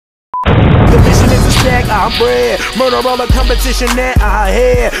I'm bred. Murder all the competition that I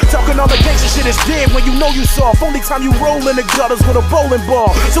had. Talking all the gangsta shit is dead when you know you soft. Only time you roll in the gutters with a bowling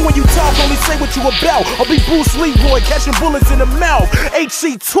ball. So when you talk, only say what you about. I'll be Bruce Leroy catching bullets in the mouth.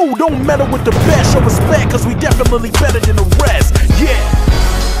 HC2, don't meddle with the best. Show respect, cause we definitely better than the rest. Yeah.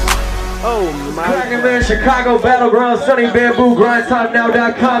 Oh my. Crackin' man, Chicago Battlegrounds, Sunny Bamboo,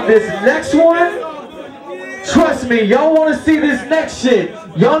 GrindTimeNow.com. This next one, trust me, y'all want to see this next shit.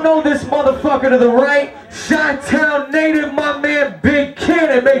 Y'all know this motherfucker to the right, Chi-Town native, my man Big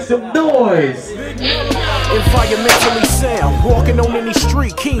Kannon, make some noise. Environmentally sound, walking on any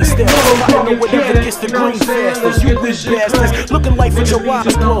street, keen style, fighting over whatever gets the green fastest. You bitch bastards, looking like with your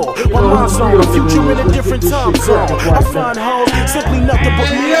eyes closed. My mind's on the future in a different time zone. I find hoes simply nothing but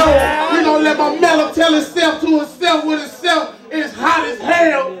me. Yo, we gonna let my mellow tell himself to himself with himself. It's hot as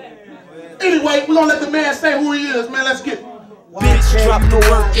hell. Anyway, we gonna let the man say who he is, man. Let's get it. Bitch, drop the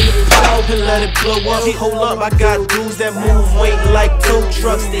work in the cloud and let it blow up. Hold up, I got dudes that move weight like tow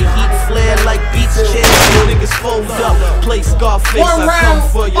trucks. They heat flare like beach chairs. Yo, niggas fold up, play Scarface. One I round, come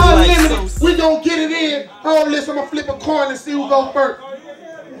for you unlimited. like so. We gonna get it in. Hold this, I'm gonna flip a coin and see who goes first.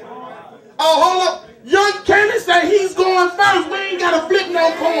 Oh, hold up. Young Kannon say he's going first. We ain't gotta flip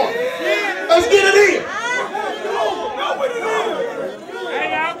no coin. Let's get it in.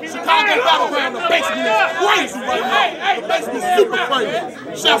 Chicago Battlegrounds, the basement is crazy right now. The basement is super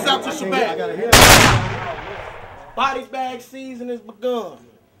crazy. Shouts out to Shabazz. Body bag season has begun.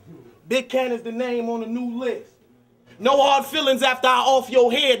 Big Cannon's the name on the new list. No hard feelings after I off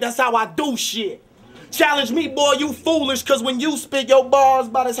your head, that's how I do shit. Challenge me, boy, you foolish, cause when you spit your bars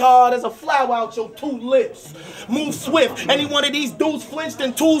about as hard as a flower out your 2 lips. Move swift, any one of these dudes flinched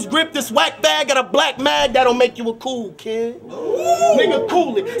and tools grip this whack bag at a black mag, that'll make you a cool kid. Nigga,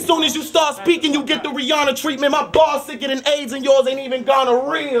 cool it. Soon as you start speaking, you get the Rihanna treatment. My bar's sicker than AIDS and yours ain't even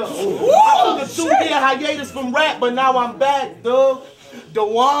gonorrhea. I took a 2-year hiatus from rap, but now I'm back, dog.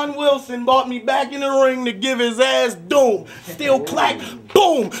 Dewan Wilson brought me back in the ring to give his ass doom. Still clack,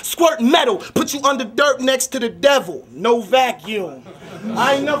 boom, squirt metal, put you under dirt next to the devil. No vacuum.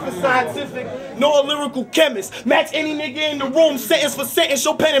 I ain't nothing scientific, nor a lyrical chemist. Match any nigga in the room, sentence for sentence,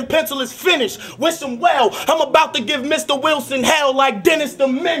 your pen and pencil is finished. Wish him well, I'm about to give Mr. Wilson hell like Dennis the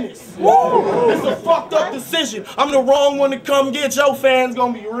Menace. It's a fucked up decision. I'm the wrong one to come get, your fans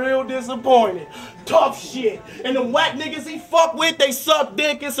gonna be real disappointed. Tough shit. And the whack niggas he fuck with, they suck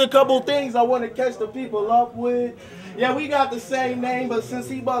dick. It's a couple things I want to catch the people up with. Yeah, we got the same name, but since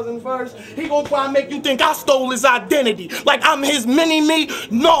he buzzing first, he gon' try and make you think I stole his identity. Like I'm his mini-me?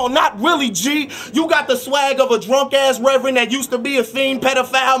 No, not really, G. You got the swag of a drunk-ass reverend that used to be a fiend,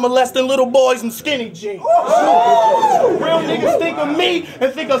 pedophile, molesting little boys in skinny jeans. Real niggas think of me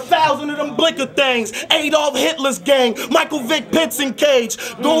and think 1,000 of them blicker things. Adolf Hitler's gang, Michael Vick Pitts in Cage.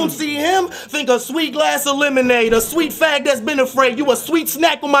 Go and see him, think a sweet glass of lemonade, a sweet fag that's been afraid. You a sweet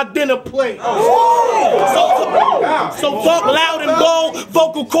snack on my dinner plate. So talk loud and bold,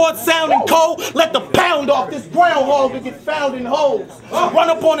 vocal cords sounding cold. Let the pound off this groundhog and get found in holes. Run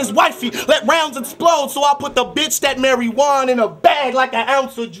up on his wifey, let rounds explode. So I put the bitch that marijuana in a bag like an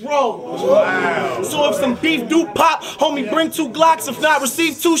ounce of drone. So if some beef do pop, homie bring 2 Glocks. If not,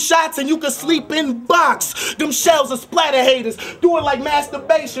 receive 2 shots and you can sleep in box. Them shells are splatter haters. Do it like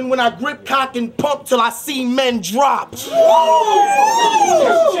masturbation when I grip, cock, and pump till I see men drop. Chick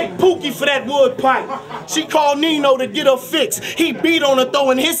Pookie for that wood pipe. She called Nino to get her fix. He beat on her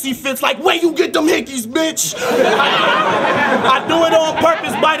throwing hissy fits like, where you get them hickeys, bitch? I do it on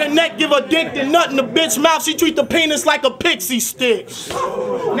purpose, bite her neck, give her dick, then nut in the bitch mouth. She treat the penis like a pixie stick.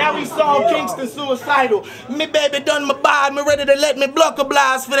 Now we saw Kingston suicidal. Me baby done my body, me ready to let me block a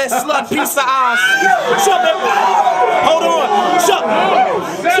blast for that slut piece of ass. Chub it. Hold on.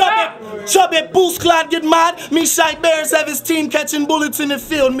 Chub it. Boost Clot get mad. Me Shy Bears have his team catching bullets in the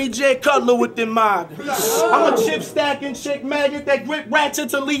field. Me Jay Cutler with the mod. I'm a chip stacking chick maggot that grip ratchet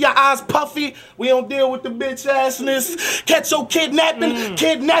to leave your eyes puffy. We don't deal with the bitch assness. Catch your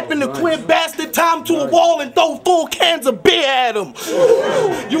kidnapping the queer bastard. Time to a wall and throw full cans of beer at him.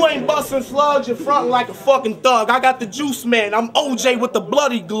 You ain't busting slugs, you're fronting like a fucking thug. I got the juice man, I'm OJ with the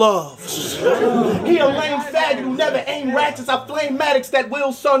bloody gloves. He a lame faggot who never aim ratchets. I flame Maddox that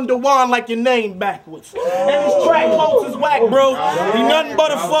will son Dewan like your name backwards. And his track quotes is whack, bro. He nothing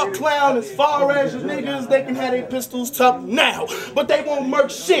but a fuck clown. As far as your niggas, they can have their pistols tucked now, but they won't murk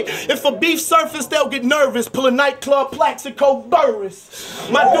shit. If a beef surface, they'll get nervous. Pull a nightclub Plaxico Burris.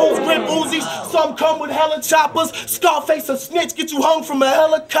 My dudes grip Uzis, some come with hella choppers. Scarface a snitch, get you hung from a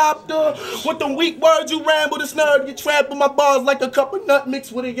helicopter. With them weak words you ramble, this nerd get trapped with my bars like a cup of nut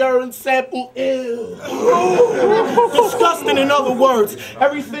mixed with a urine sample. Ew. Disgusting in other words.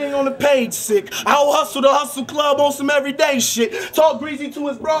 Everything on the page paid sick. I'll hustle the hustle club on some everyday shit. Talk greasy to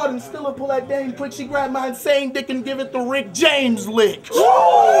his broad and still a pull that dame quick. She grab my insane dick and give it the Rick James lick. This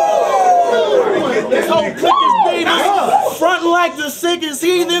whole clique is demons, frontin' like the sickest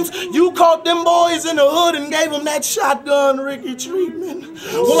heathens. You caught them boys in the hood and gave them that shotgun Ricky treatment.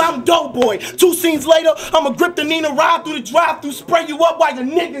 Well, I'm dope boy. 2 scenes later, I'ma grip the Nina, ride through the drive-through, spray you up while your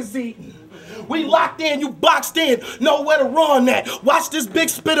niggas eating. We locked in, you boxed in, nowhere to run at. Watch this big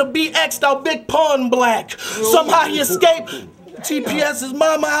spitter be X'd out Big Pun Black. Somehow he escaped. TPS his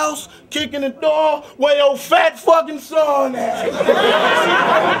mama house, kicking the door, where your fat fucking son at.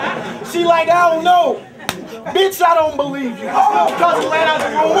 She like, I don't know. Bitch, I don't believe you. Cousin ran out the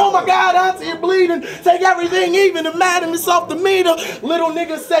room. Oh my God, auntie, you're bleeding. Take everything even. The madness off the meter. Little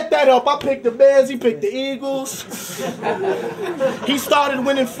nigga set that up. I picked the Bears, he picked the Eagles. He started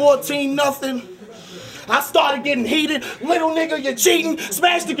winning 14-0. I started getting heated. Little nigga, you're cheating.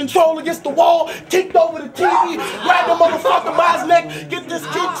 Smashed the control against the wall. Kicked over the TV. Grabbed the motherfucker by his neck. Get this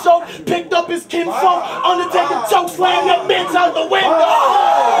kid choked. Picked up his kinfolk. Undertaker choke slammed that bitch out the window.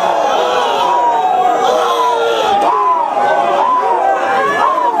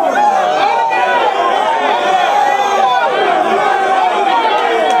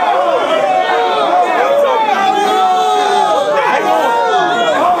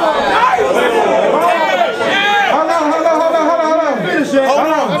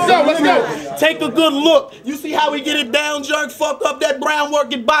 Take a good look. You see how we get it down, jerk? Fuck up that brown work,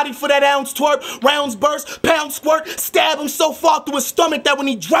 get body for that ounce twerk. Rounds burst, pound squirt, stab him so far through his stomach that when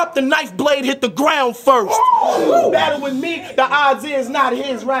he dropped, the knife blade hit the ground first. Battle with me, the odds is not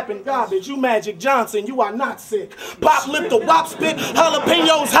his rapping garbage. You Magic Johnson, you are not sick. Pop lip the wop spit,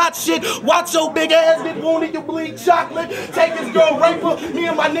 jalapenos hot shit. Watch your big ass get wounded, you bleed chocolate. Take his girl rape her, me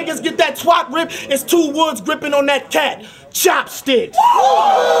and my niggas get that twat rip. It's 2 woods gripping on that cat. Chopsticks.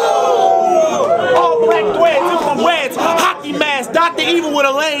 All black threads, infrareds, hockey mask, Dr. Evil with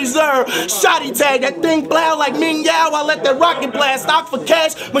a laser. Shotty tag, that thing blow like Ming Yao. I let that rocket blast, stock for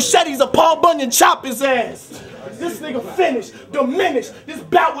cash. Machetes a Paul Bunyan, chop his ass. This nigga finished, diminished. This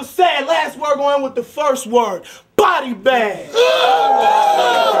bout was sad. Last word going with the first word. Body bag.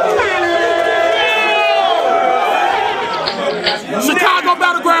 Chicago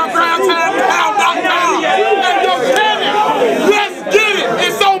Battlegrounds, ground time, pound.com. Hey, yo, Kannon, let's get it.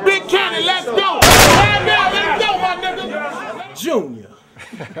 It's on Big Kannon, let's go. Let's go, my nigga. Junior,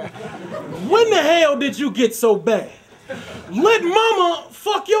 when the hell did you get so bad? Let mama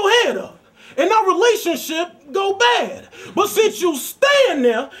fuck your head up and our relationship go bad. But since you stand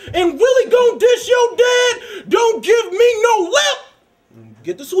there and really gon' dish your dad, don't give me no lip.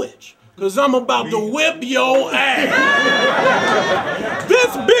 Get the switch. Cause I'm about to whip your ass. This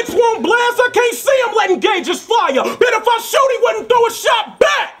bitch won't blast, I can't see him letting gauges fire. Bet if I shoot, he wouldn't throw a shot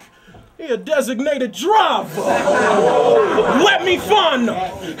back. He a designated driver. Let me find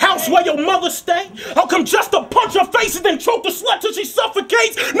her. House where your mother stay? I'll come just to punch her face and then choke the slut till she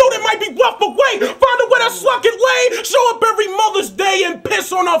suffocates. Know that might be rough, but wait. Find her where that slut get laid. Show up every Mother's Day and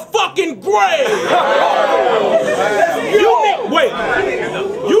piss on her fucking grave.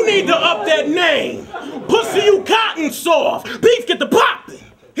 You need to up that name. Pussy, you cotton soft. Beef get the poppin'.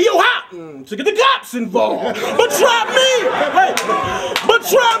 He hot to get the cops involved. But try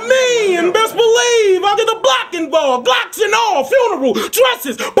me, and best believe I'll get the block involved. Glocks and all, funeral,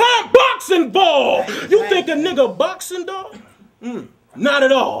 dresses, bomb box involved. You think a nigga boxing, dog? Not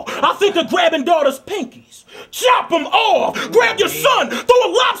at all. I think of grabbing daughters' pinkies. Chop them off. Grab your son, throw a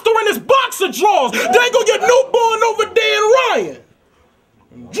lobster in his boxer drawers. Dangle your newborn over Dan Ryan.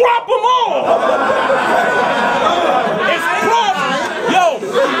 Drop them off.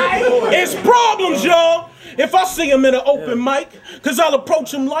 It's problems, y'all. If I see him in an open mic, cause I'll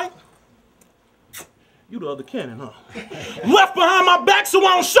approach him like, you the other Kannon, huh? Left behind my back so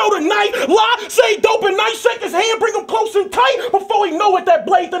I don't show the night. Lie, say dope and nice, shake his hand, bring him close and tight. Before he know it, that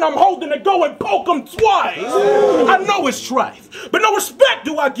blade that I'm holding to go and poke him twice. I know it's strife, but no respect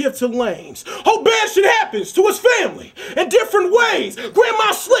do I give to lames. Whole bad shit happens to his family in different ways.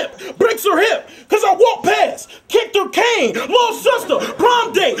 Grandma slipped, breaks her hip, cause I walked past, kicked her cane. Little sister,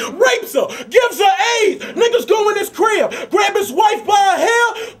 prom date, rapes her, gives her AIDS. Niggas go in his crib, grab his wife by her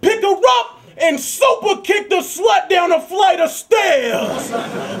hair, pick her up, and super kick the slut down a flight of stairs.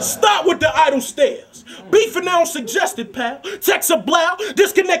 Stop with the idle stares. Beefing now suggested, pal. Text a blow,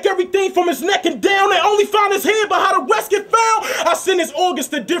 disconnect everything from his neck and down, and only found his head, but how the rest get found? I send his organs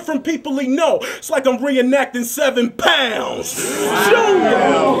to different people he know. It's like I'm reenacting 7 pounds.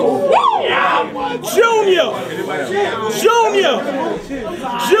 Junior,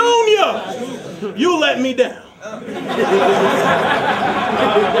 you let me down.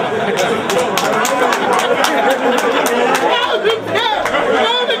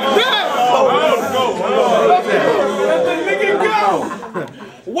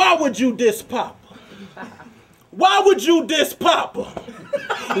 Why would you diss Papa? Why would you diss Papa?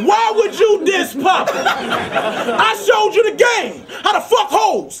 Why would you diss Papa? I showed you the game. How to fuck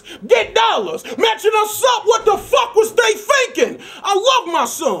hoes, get dollars, matching us up. What the fuck was they thinking? I love my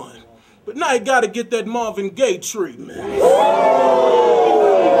son, but now you gotta get that Marvin Gaye treatment. I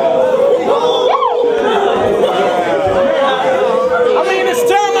mean, it's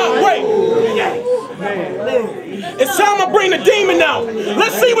time I wait. It's time I bring the demon out.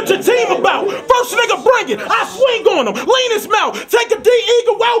 Let's see what your team about. First nigga bring it. I swing on him. Lean his mouth. Take a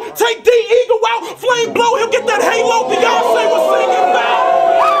D-Eagle out. Take D-Eagle out. Flame blow. He'll get that halo Beyonce was singing about.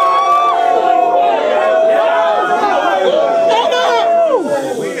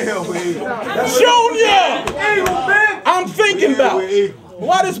 Junior! I'm thinking about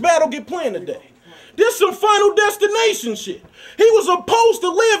why this battle get planned today. This some Final Destination shit. He was supposed to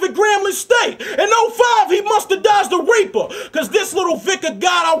live in Grambling State. In 05, he must have dodged the Reaper. Cause this little Vic of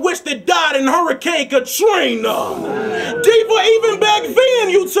God I wish that died in Hurricane Katrina. Diva, even back then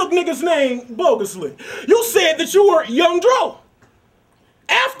you took niggas' name bogusly. You said that you were Young Dro.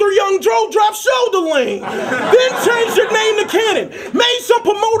 After Young Dro dropped Shoulder Lean. Then changed your name to Kannon. Made some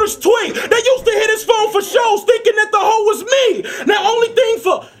promoters tweet. They used to hit his phone for shows thinking that the hoe was me. Now only thing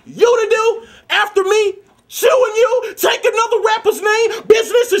for you to do after me chewing you, take another rapper's name,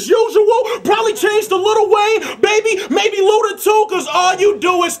 business as usual, probably change to Lil Wayne, baby, maybe Luda too, cause all you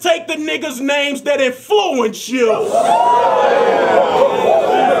do is take the niggas' names that influence you.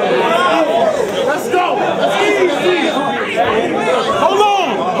 Let's go. Hold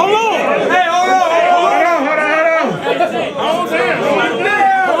on. Hey, hold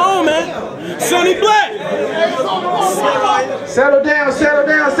on, man. Sonny Black. Settle down,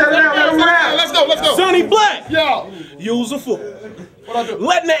 let him rap. Let's go. Sonny Black. Yo. Use a fool.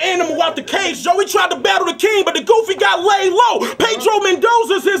 Letting the animal out the cage. Joey tried to battle the king, but the goofy got laid low. Pedro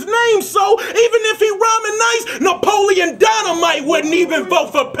Mendoza's his name, so even if he rhyming nice, Napoleon Dynamite wouldn't even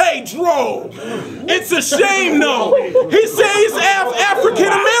vote for Pedro. It's a shame, though. He says he's African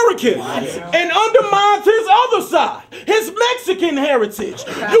American and undermines his other side, his Mexican heritage.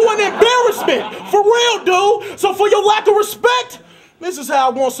 You an embarrassment, for real, dude. So for your lack of respect, this is how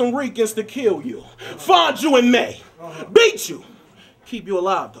I want some Ricans to kill you. Find you in May. Beat you. Keep you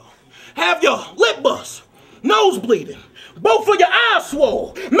alive, though. Have your lip bust, nose bleeding, both of your eyes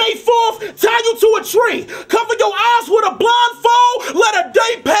swole. May 4th, tie you to a tree. Cover your eyes with a blindfold. Let a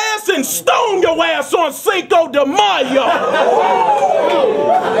day pass and stone your ass on Cinco de Mayo.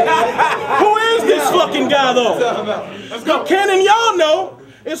 Who is this fucking guy, though? Let's go. Kannon, y'all know,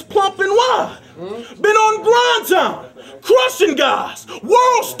 is plump and wide. Been on grind time. Crushing guys,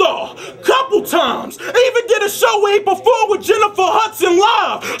 world star, couple times. Even did a show where he performed with Jennifer Hudson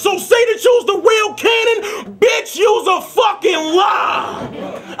live. So say that you's the real Kannon, bitch, you's a fucking lie.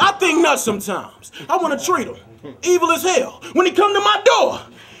 I think nuts sometimes. I want to treat him evil as hell when he come to my door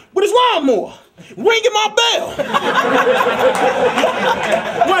with his lawnmower, ringing my bell.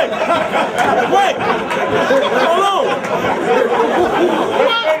 Wait, hold on.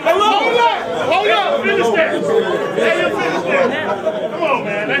 Hold up. Finish that. Let him finish that. Come on,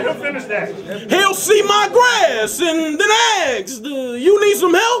 man. Let him finish that. He'll see my grass and then ask, you need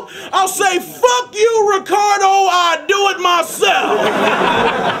some help? I'll say, fuck you, Ricardo, I do it myself.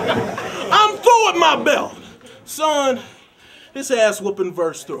 I'm through with my belt. Son, this ass whooping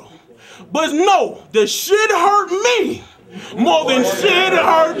verse through. But no, the shit hurt me more than shit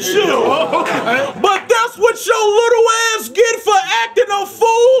hurt you. But that's what your little ass get for acting a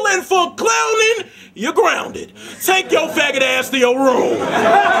fool and for clowning. You're grounded. Take your faggot ass to your room.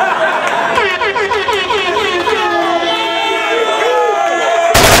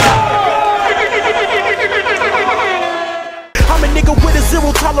 I'm a nigga with a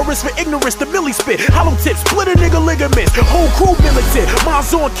zero tolerance for ignorance. The milli spit, hollow tips, split a nigga ligaments. Whole crew militant,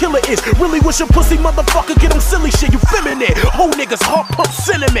 mine's on killer is. Really wish a pussy motherfucker get on silly shit. You feminine, whole niggas heart pump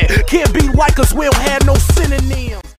cinnamon. Can't be like us, we don't have no synonyms.